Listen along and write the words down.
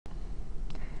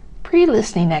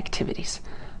Pre-listening activities.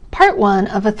 Part 1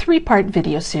 of a 3-part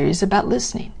video series about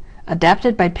listening,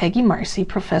 adapted by Peggy Marcy,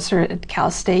 professor at Cal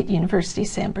State University,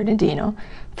 San Bernardino,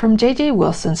 from J.J.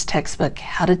 Wilson's textbook,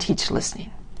 How to Teach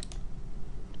Listening.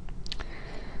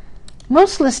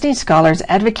 Most listening scholars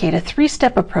advocate a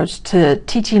 3-step approach to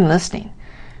teaching listening: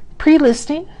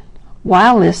 pre-listening,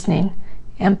 while listening,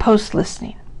 and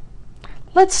post-listening.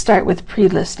 Let's start with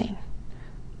pre-listening.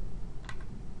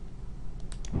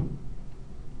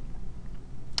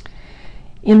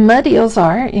 In mud eels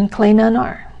are, in clay none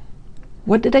are.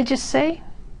 What did I just say?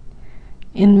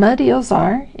 In mud eels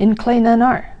are, in clay none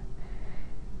are.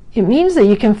 It means that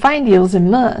you can find eels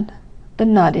in mud, but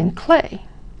not in clay.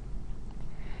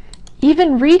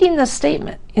 Even reading the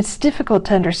statement, it's difficult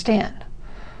to understand.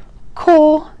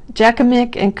 Cole,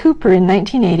 Jackomick, and Cooper in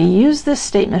 1980 used this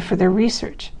statement for their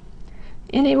research,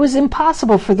 and it was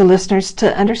impossible for the listeners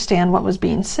to understand what was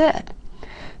being said.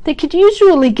 They could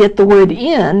usually get the word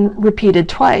in repeated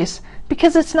twice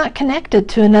because it's not connected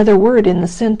to another word in the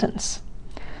sentence.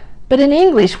 But in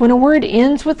English, when a word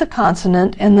ends with a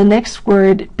consonant and the next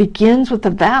word begins with a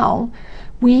vowel,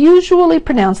 we usually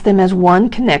pronounce them as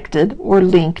one connected or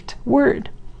linked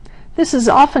word. This is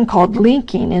often called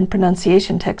linking in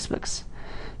pronunciation textbooks.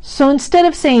 So instead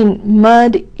of saying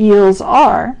mud eels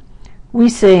are, we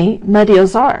say mud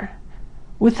eels are.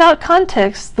 Without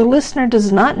context, the listener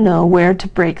does not know where to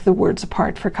break the words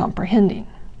apart for comprehending.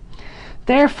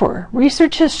 Therefore,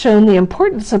 research has shown the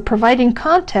importance of providing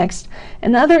context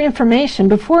and other information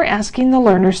before asking the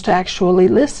learners to actually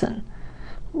listen.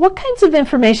 What kinds of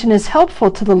information is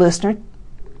helpful to the listener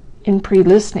in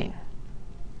pre-listening?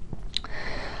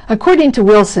 According to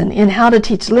Wilson, in How to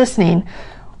Teach Listening,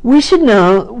 we should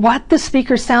know what the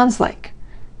speaker sounds like.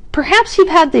 Perhaps you've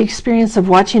had the experience of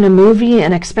watching a movie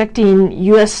and expecting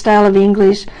U.S. style of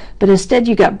English, but instead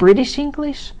you got British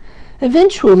English.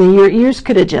 Eventually, your ears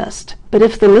could adjust, but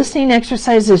if the listening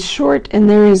exercise is short and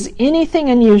there is anything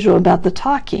unusual about the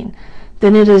talking,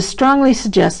 then it is strongly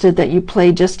suggested that you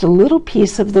play just a little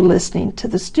piece of the listening to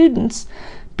the students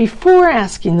before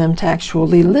asking them to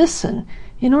actually listen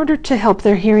in order to help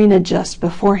their hearing adjust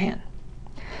beforehand.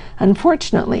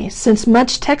 Unfortunately, since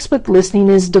much textbook listening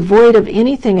is devoid of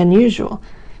anything unusual,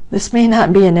 this may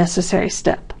not be a necessary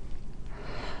step.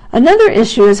 Another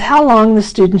issue is how long the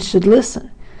students should listen.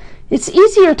 It's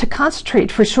easier to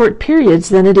concentrate for short periods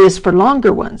than it is for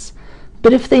longer ones,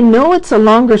 but if they know it's a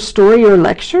longer story or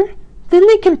lecture, then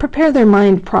they can prepare their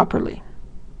mind properly.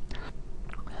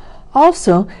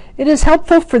 Also, it is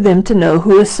helpful for them to know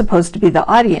who is supposed to be the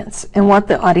audience and what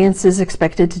the audience is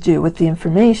expected to do with the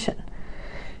information.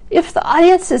 If the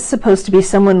audience is supposed to be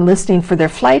someone listening for their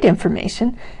flight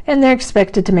information and they're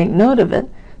expected to make note of it,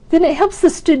 then it helps the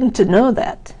student to know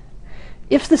that.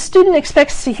 If the student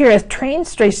expects to hear a train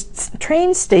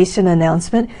station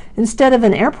announcement instead of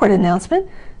an airport announcement,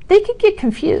 they could get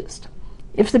confused.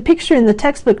 If the picture in the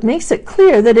textbook makes it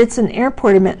clear that it's an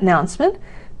airport announcement,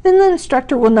 then the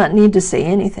instructor will not need to say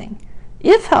anything.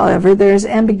 If, however, there is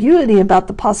ambiguity about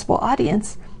the possible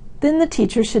audience, then the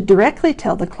teacher should directly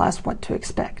tell the class what to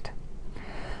expect.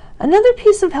 Another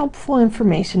piece of helpful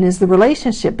information is the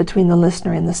relationship between the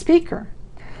listener and the speaker.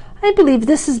 I believe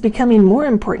this is becoming more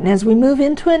important as we move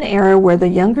into an era where the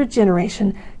younger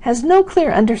generation has no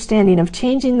clear understanding of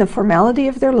changing the formality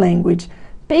of their language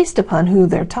based upon who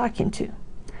they're talking to.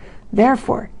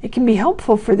 Therefore, it can be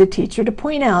helpful for the teacher to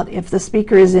point out if the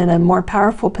speaker is in a more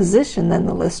powerful position than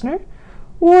the listener,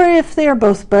 or if they are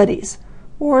both buddies,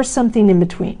 or something in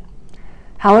between.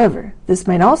 However, this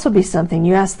might also be something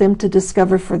you ask them to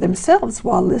discover for themselves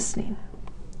while listening.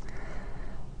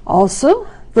 Also,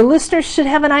 the listeners should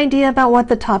have an idea about what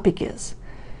the topic is.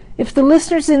 If the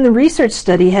listeners in the research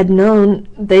study had known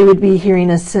they would be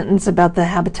hearing a sentence about the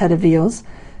habitat of eels,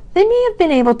 they may have been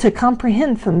able to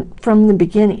comprehend from the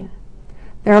beginning.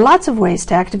 There are lots of ways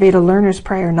to activate a learner's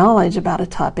prior knowledge about a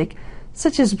topic,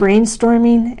 such as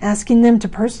brainstorming, asking them to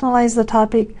personalize the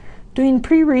topic, doing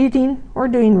pre-reading, or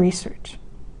doing research.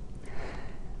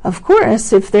 Of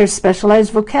course, if there's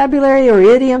specialized vocabulary or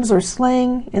idioms or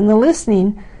slang in the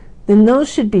listening, then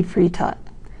those should be pre-taught.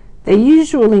 They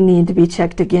usually need to be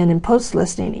checked again in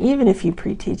post-listening, even if you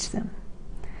pre-teach them.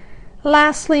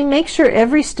 Lastly, make sure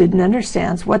every student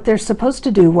understands what they're supposed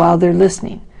to do while they're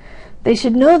listening. They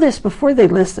should know this before they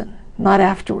listen, not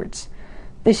afterwards.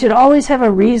 They should always have a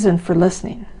reason for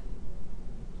listening.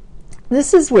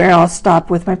 This is where I'll stop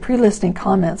with my pre-listening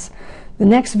comments. The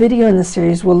next video in the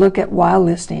series will look at while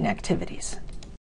listening activities.